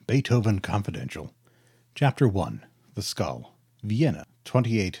Beethoven Confidential. Chapter 1. The Skull. Vienna,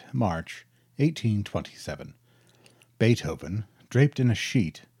 28 March, 1827. Beethoven, draped in a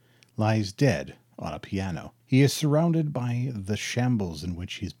sheet, lies dead on a piano. He is surrounded by the shambles in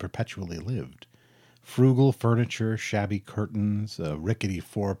which he's perpetually lived. Frugal furniture, shabby curtains, a rickety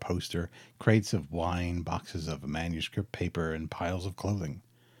four-poster, crates of wine, boxes of manuscript paper, and piles of clothing.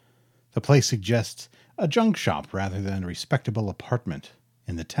 The place suggests a junk shop rather than a respectable apartment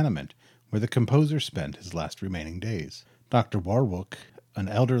in the tenement where the composer spent his last remaining days. Dr. Warwick, an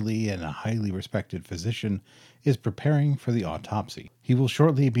elderly and a highly respected physician, is preparing for the autopsy. He will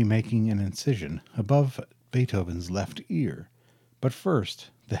shortly be making an incision above Beethoven's left ear, but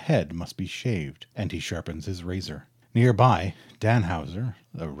first the head must be shaved, and he sharpens his razor. Nearby, Danhauser,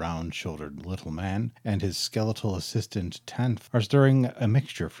 a round-shouldered little man, and his skeletal assistant Tanf are stirring a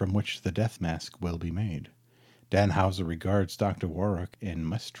mixture from which the death mask will be made. Danhauser regards Dr. Warwick in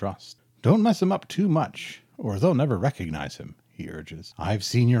mistrust. "Don't mess him up too much, or they'll never recognize him," he urges. "I've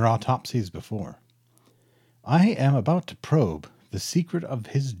seen your autopsies before." "I am about to probe the secret of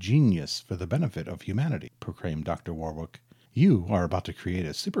his genius for the benefit of humanity," proclaimed Dr. Warwick. "You are about to create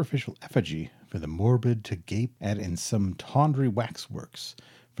a superficial effigy for the morbid to gape at in some tawdry waxworks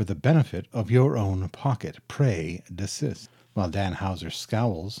for the benefit of your own pocket. Pray desist." While Danhauser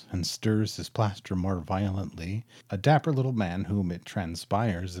scowls and stirs his plaster more violently, a dapper little man, whom it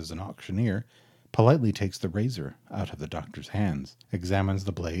transpires is an auctioneer, politely takes the razor out of the doctor's hands, examines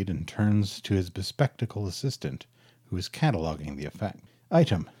the blade, and turns to his bespectacled assistant, who is cataloguing the effect.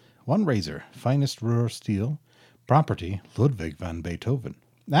 Item: 1 razor, finest Ruhr steel, property Ludwig van Beethoven,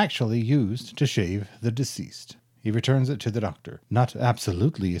 actually used to shave the deceased. He returns it to the doctor. "Not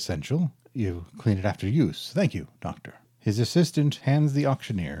absolutely essential. You clean it after use. Thank you, doctor." His assistant hands the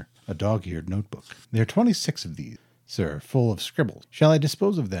auctioneer a dog-eared notebook. "There are 26 of these, sir, full of scribbles. Shall I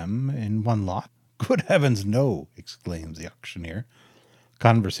dispose of them in one lot?" "Good heavens, no!" exclaims the auctioneer.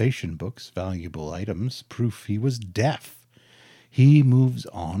 "Conversation books, valuable items, proof he was deaf." He moves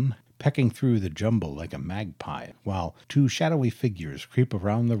on, pecking through the jumble like a magpie, while 2 shadowy figures creep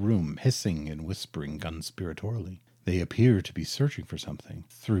around the room, hissing and whispering conspiratorially. They appear to be searching for something.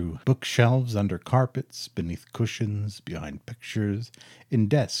 Through bookshelves, under carpets, beneath cushions, behind pictures, in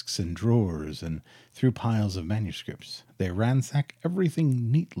desks and drawers, and through piles of manuscripts. They ransack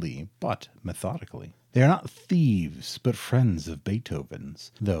everything neatly, but methodically. They are not thieves, but friends of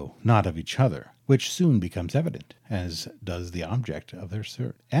Beethoven's, though not of each other, which soon becomes evident, as does the object of their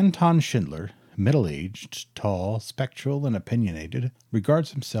search. Anton Schindler, middle-aged, tall, spectral, and opinionated,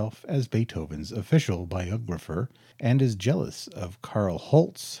 regards himself as Beethoven's official biographer and is jealous of Karl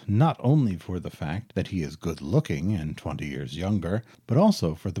Holz, not only for the fact that he is good-looking and 20 years younger, but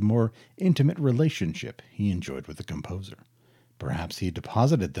also for the more intimate relationship he enjoyed with the composer. "Perhaps he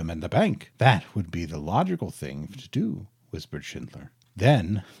deposited them in the bank. That would be the logical thing to do," whispered Schindler.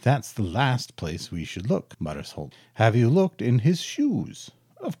 "Then that's the last place we should look," mutters Holz. "Have you looked in his shoes?"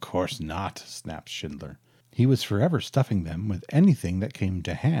 "Of course not," snaps Schindler. "He was forever stuffing them with anything that came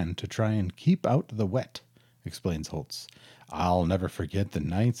to hand to try and keep out the wet," explains Holz. "I'll never forget the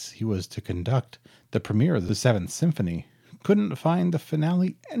nights he was to conduct the premiere of the 7th Symphony. Couldn't find the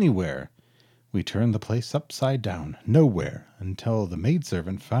finale anywhere. We turned the place upside down, nowhere, until the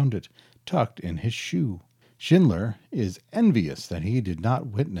maidservant found it tucked in his shoe." Schindler is envious that he did not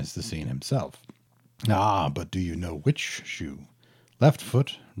witness the scene himself. "Ah, but do you know which shoe? Left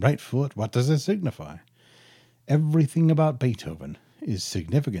foot, right foot, what does it signify?" "Everything about Beethoven is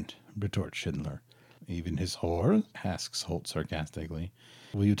significant," retorts Schindler. "Even his whores?" asks Holt sarcastically.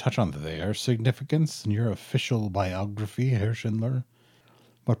 "Will you touch on their significance in your official biography, Herr Schindler?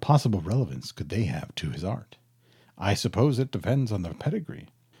 What possible relevance could they have to his art?" "I suppose it depends on the pedigree."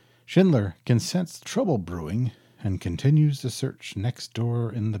 Schindler can sense trouble brewing and continues the search next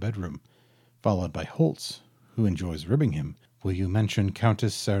door in the bedroom, followed by Holtz, who enjoys ribbing him. "Will you mention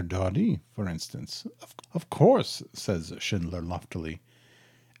Countess Serdodi, for instance?" Of course," says Schindler loftily.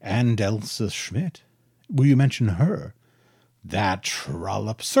 "And Elsa Schmidt? Will you mention her?" "That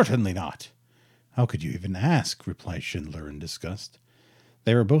trollop, certainly not." "How could you even ask?" replies Schindler in disgust.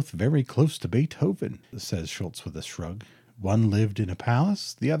 "They were both very close to Beethoven," says Schultz with a shrug. "One lived in a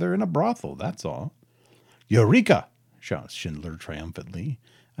palace, the other in a brothel, that's all." "Eureka!" shouts Schindler triumphantly,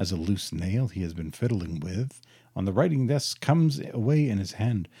 as a loose nail he has been fiddling with on the writing desk comes away in his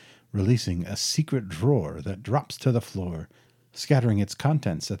hand, releasing a secret drawer that drops to the floor, scattering its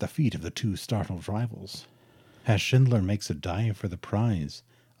contents at the feet of the 2 startled rivals. As Schindler makes a dive for the prize,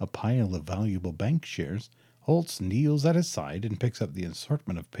 a pile of valuable bank shares, Holtz kneels at his side and picks up the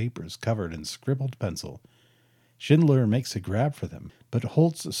assortment of papers covered in scribbled pencil. Schindler makes a grab for them, but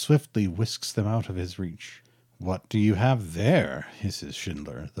Holtz swiftly whisks them out of his reach. "What do you have there?" hisses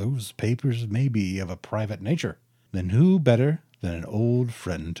Schindler. "Those papers may be of a private nature." "Then who better than an old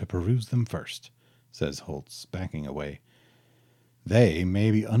friend to peruse them first?" says Holtz, backing away. "They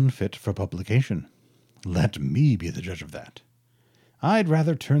may be unfit for publication. Let me be the judge of that. I'd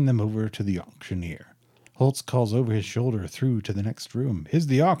rather turn them over to the auctioneer." Holtz calls over his shoulder through to the next room. "Is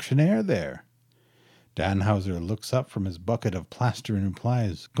the auctioneer there?" Dannhauser looks up from his bucket of plaster and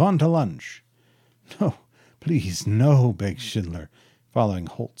replies, "Gone to lunch." "No, please, no," begs Schindler, following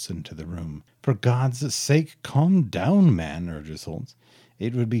Holtz into the room. "For God's sake, calm down, man," urges Holtz.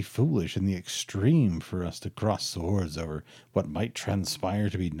 "It would be foolish in the extreme for us to cross swords over what might transpire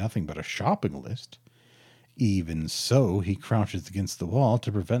to be nothing but a shopping list." Even so, he crouches against the wall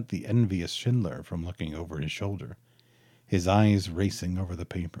to prevent the envious Schindler from looking over his shoulder, his eyes racing over the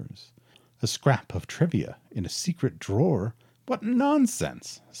papers. "A scrap of trivia in a secret drawer? What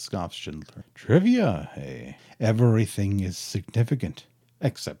nonsense!" scoffs Schindler. "Trivia, eh? Everything is significant.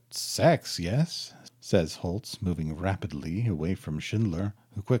 Except sex, yes?" says Holtz, moving rapidly away from Schindler,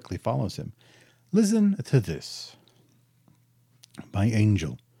 who quickly follows him. "Listen to this. My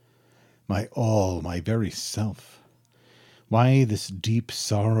angel, my all, my very self. Why this deep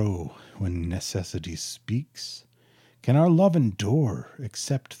sorrow when necessity speaks? Can our love endure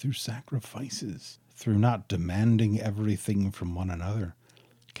except through sacrifices, through not demanding everything from one another?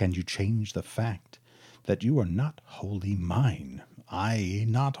 Can you change the fact that you are not wholly mine, I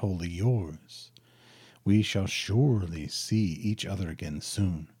not wholly yours? We shall surely see each other again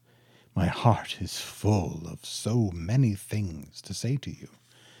soon. My heart is full of so many things to say to you.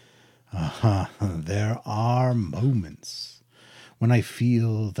 There are moments when I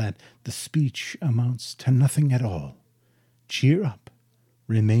feel that the speech amounts to nothing at all. Cheer up,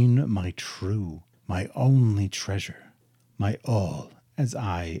 remain my true, my only treasure, my all, as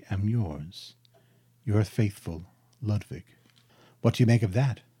I am yours. Your faithful Ludwig." "What do you make of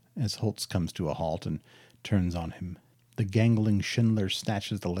that?" as Holtz comes to a halt and turns on him. The gangling Schindler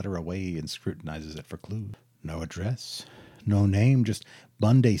snatches the letter away and scrutinizes it for clues. "No address, no name, just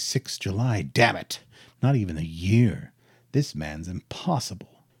Monday, 6 July. Damn it! Not even a year. This man's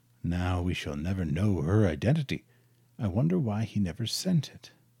impossible. Now we shall never know her identity. I wonder why he never sent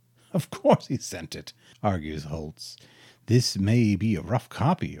it." "Of course he sent it," argues Holtz. "This may be a rough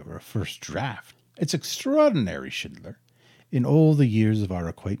copy or a first draft. It's extraordinary, Schindler. In all the years of our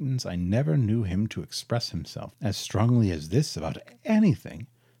acquaintance, I never knew him to express himself as strongly as this about anything,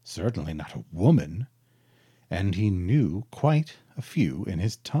 certainly not a woman. And he knew quite a few in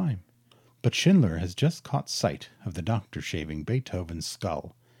his time." But Schindler has just caught sight of the doctor shaving Beethoven's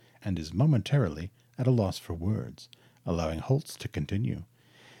skull, and is momentarily at a loss for words, allowing Holtz to continue.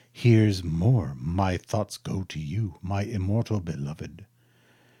 "Here's more. My thoughts go to you, my immortal beloved.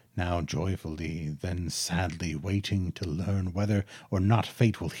 Now joyfully, then sadly waiting to learn whether or not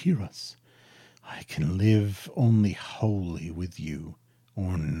fate will hear us. I can live only wholly with you,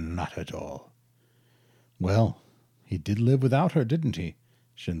 or not at all." "Well, he did live without her, didn't he?"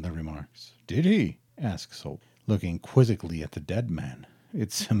 Schindler remarks. "Did he?" asks Holtz, looking quizzically at the dead man.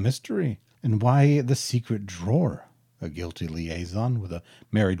 "It's a mystery. And why the secret drawer? A guilty liaison with a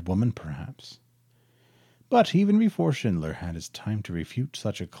married woman, perhaps." But even before Schindler had his time to refute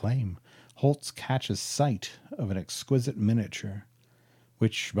such a claim, Holtz catches sight of an exquisite miniature,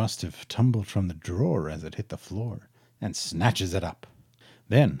 which must have tumbled from the drawer as it hit the floor, and snatches it up.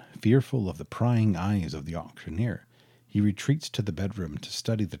 Then, fearful of the prying eyes of the auctioneer, he retreats to the bedroom to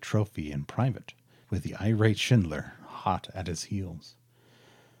study the trophy in private, with the irate Schindler hot at his heels.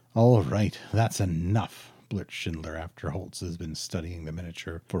 "All right, that's enough," blurts Schindler after Holtz has been studying the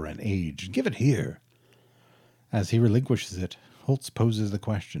miniature for an age. "Give it here." As he relinquishes it, Holtz poses the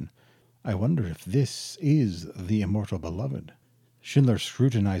question, "I wonder if this is the immortal beloved?" Schindler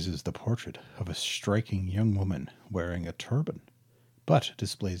scrutinizes the portrait of a striking young woman wearing a turban, but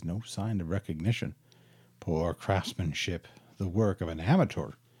displays no sign of recognition. "Poor craftsmanship, the work of an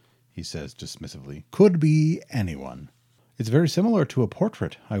amateur," he says dismissively. "Could be anyone. It's very similar to a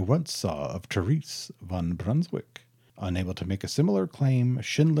portrait I once saw of Therese von Brunswick." Unable to make a similar claim,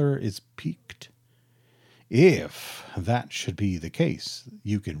 Schindler is piqued. "If that should be the case,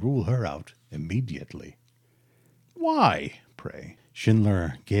 you can rule her out immediately." "Why, pray?"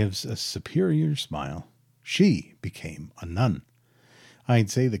 Schindler gives a superior smile. "She became a nun. I'd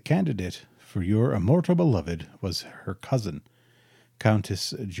say the candidate for your immortal beloved was her cousin,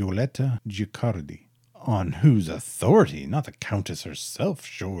 Countess Giulietta Giucardi." "On whose authority? Not the Countess herself,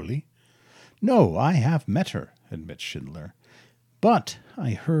 surely?" "No, I have met her," admits Schindler. "But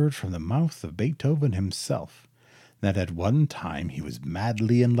I heard from the mouth of Beethoven himself that at one time he was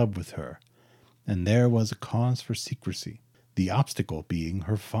madly in love with her, and there was a cause for secrecy, the obstacle being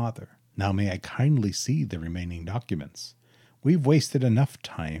her father. Now may I kindly see the remaining documents? We've wasted enough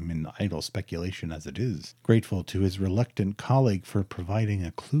time in idle speculation as it is. Grateful to his reluctant colleague for providing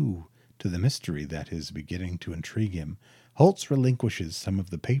a clue to the mystery that is beginning to intrigue him, Holtz relinquishes some of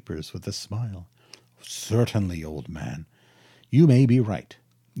the papers with a smile. Certainly, old man. You may be right.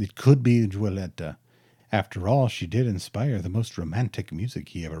 It could be Giulietta. After all, she did inspire the most romantic music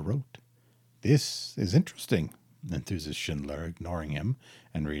he ever wrote. This is interesting, enthuses Schindler, ignoring him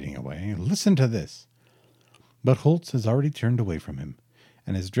and reading away. Listen to this. But Holtz has already turned away from him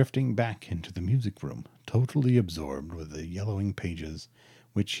and is drifting back into the music room, totally absorbed with the yellowing pages,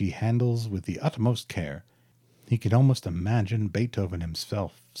 which he handles with the utmost care. He can almost imagine Beethoven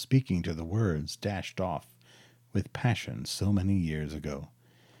himself speaking to the words dashed off with passion so many years ago.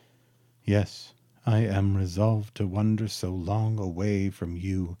 Yes, I am resolved to wander so long away from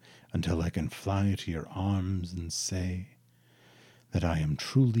you until I can fly to your arms and say that I am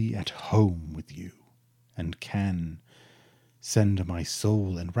truly at home with you, and can send my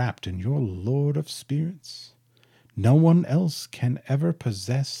soul enwrapped in your Lord of Spirits. No one else can ever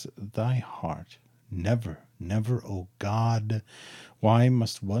possess thy heart. Never, never, O God. Why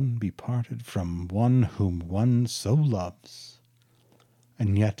must one be parted from one whom one so loves?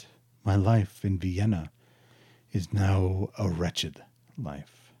 And yet my life in Vienna is now a wretched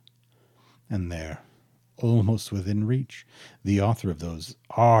life. And there, almost within reach, the author of those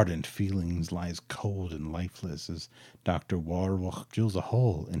ardent feelings lies cold and lifeless as Dr. Warlock drills a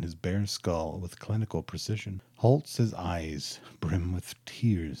hole in his bare skull with clinical precision. Holtz's eyes brim with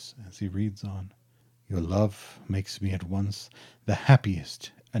tears as he reads on. Your love makes me at once the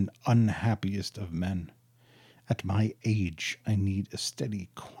happiest and unhappiest of men. At my age, I need a steady,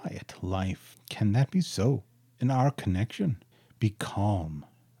 quiet life. Can that be so in our connection? Be calm.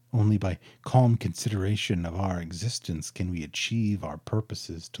 Only by calm consideration of our existence can we achieve our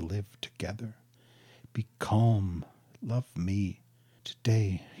purposes to live together. Be calm. Love me.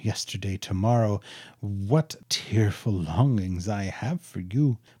 Today, yesterday, tomorrow, what tearful longings I have for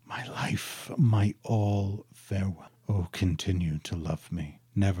you. My life, my all, farewell. Oh, continue to love me.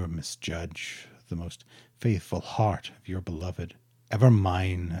 Never misjudge the most faithful heart of your beloved. Ever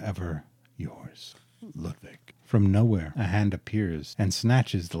mine, ever yours, Ludwig. From nowhere, a hand appears and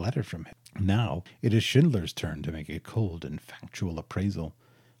snatches the letter from him. Now it is Schindler's turn to make a cold and factual appraisal.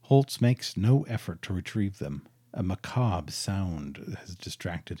 Holtz makes no effort to retrieve them. A macabre sound has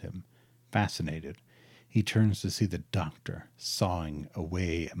distracted him. Fascinated, he turns to see the doctor sawing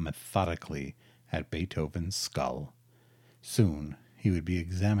away methodically at Beethoven's skull. Soon he would be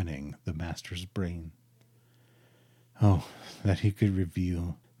examining the master's brain. Oh, that he could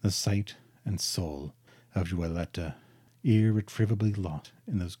reveal the sight and soul of Giulietta, irretrievably lost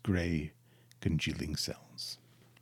in those gray, congealing cells.